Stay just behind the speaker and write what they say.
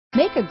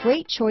Make a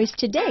great choice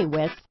today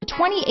with the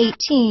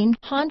 2018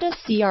 Honda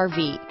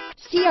CR-V.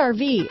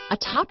 CR-V, a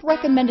top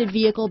recommended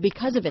vehicle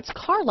because of its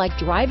car-like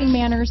driving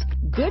manners,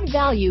 good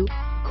value,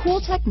 cool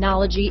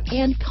technology,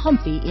 and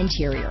comfy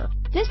interior.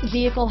 This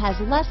vehicle has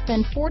less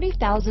than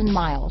 40,000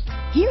 miles.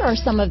 Here are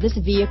some of this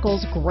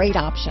vehicle's great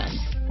options: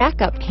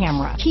 backup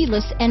camera,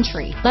 keyless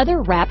entry,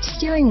 leather-wrapped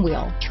steering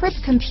wheel, trip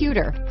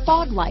computer,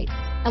 fog lights,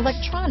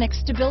 electronic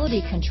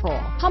stability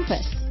control,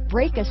 compass,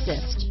 brake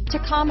assist,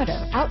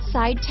 tachometer,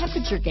 outside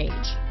temperature gauge,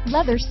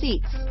 leather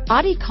seats,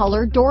 body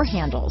color door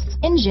handles,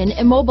 engine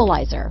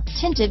immobilizer,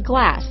 tinted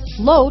glass,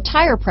 low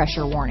tire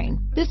pressure warning.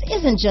 This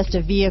isn't just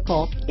a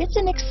vehicle, it's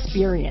an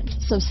experience.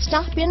 So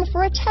stop in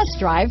for a test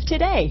drive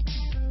today.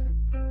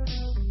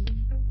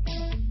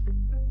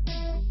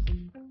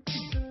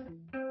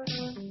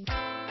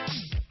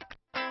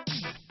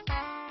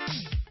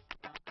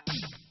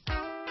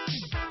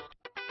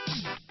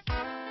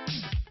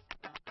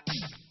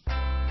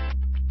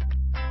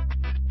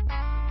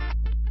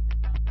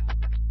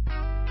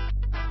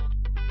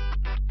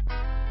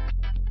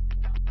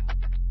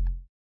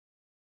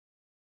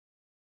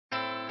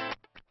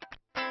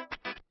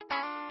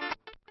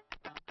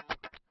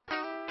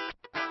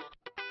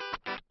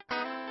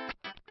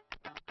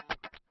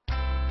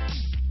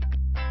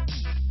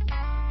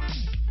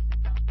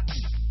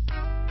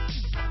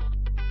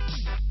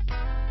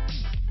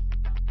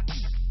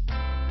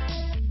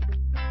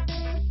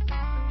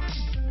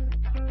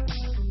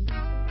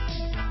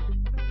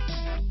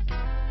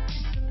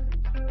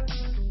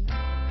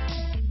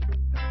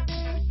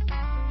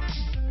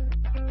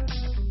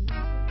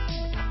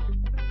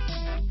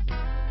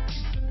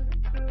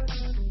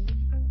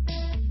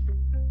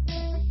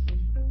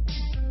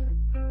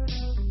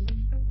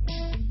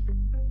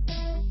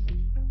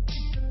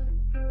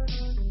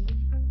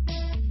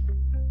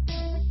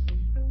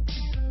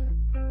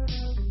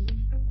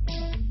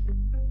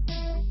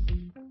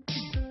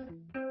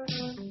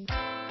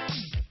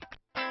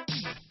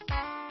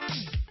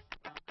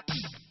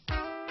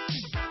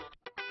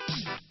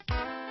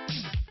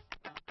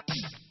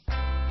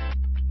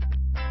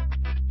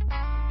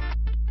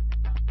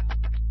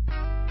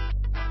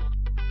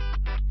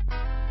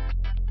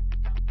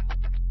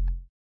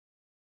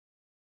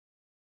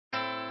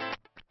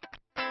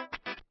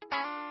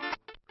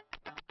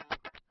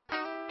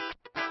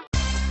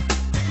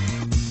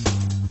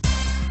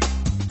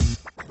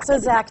 So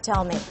Zach,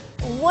 tell me,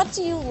 what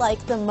do you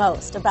like the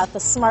most about the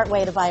smart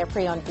way to buy a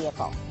pre-owned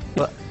vehicle?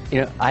 Well,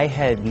 I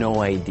had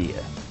no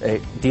idea a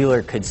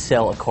dealer could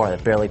sell a car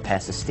that barely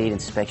passed the state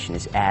inspection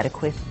as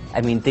adequate.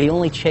 I mean, they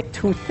only check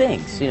two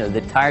things.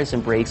 The tires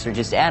and brakes are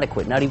just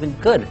adequate, not even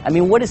good. I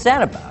mean, what is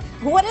that about?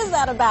 What is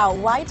that about?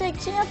 Why take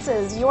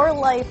chances? Your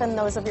life and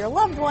those of your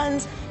loved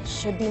ones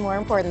should be more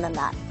important than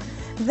that.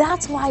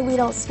 That's why we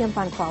don't skimp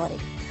on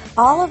quality.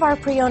 All of our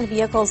pre-owned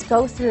vehicles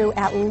go through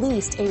at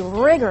least a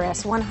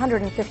rigorous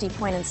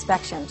 150-point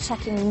inspection,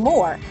 checking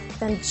more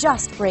than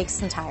just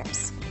brakes and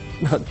tires.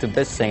 The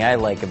best thing I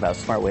like about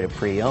Smart Way to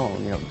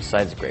Pre-Own,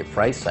 besides the great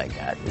price I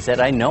got, is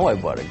that I know I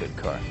bought a good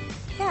car.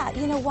 Yeah,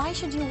 why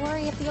should you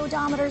worry if the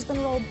odometer's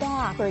been rolled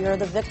back, or you're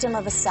the victim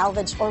of a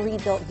salvaged or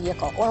rebuilt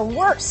vehicle, or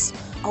worse,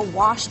 a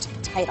washed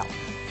title?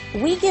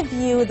 We give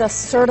you the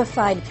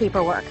certified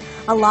paperwork,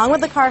 along with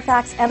the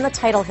Carfax and the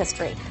title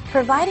history,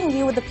 providing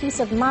you with the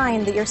peace of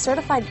mind that your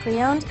certified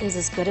pre-owned is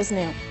as good as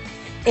new.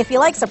 If you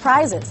like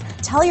surprises,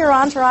 tell your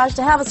entourage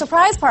to have a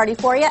surprise party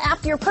for you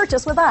after your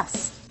purchase with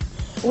us.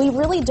 We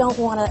really don't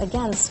want to,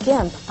 again,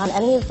 skimp on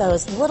any of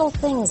those little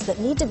things that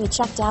need to be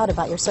checked out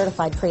about your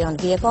certified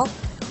pre-owned vehicle.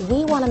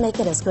 We want to make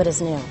it as good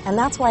as new, and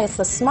that's why it's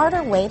the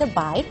smarter way to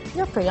buy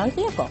your pre-owned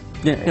vehicle.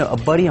 A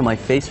buddy on my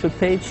Facebook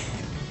page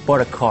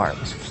bought a car. It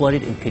was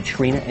flooded in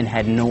Katrina and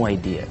had no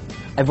idea.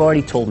 I've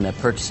already told him that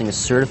purchasing a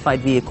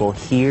certified vehicle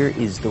here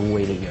is the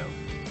way to go.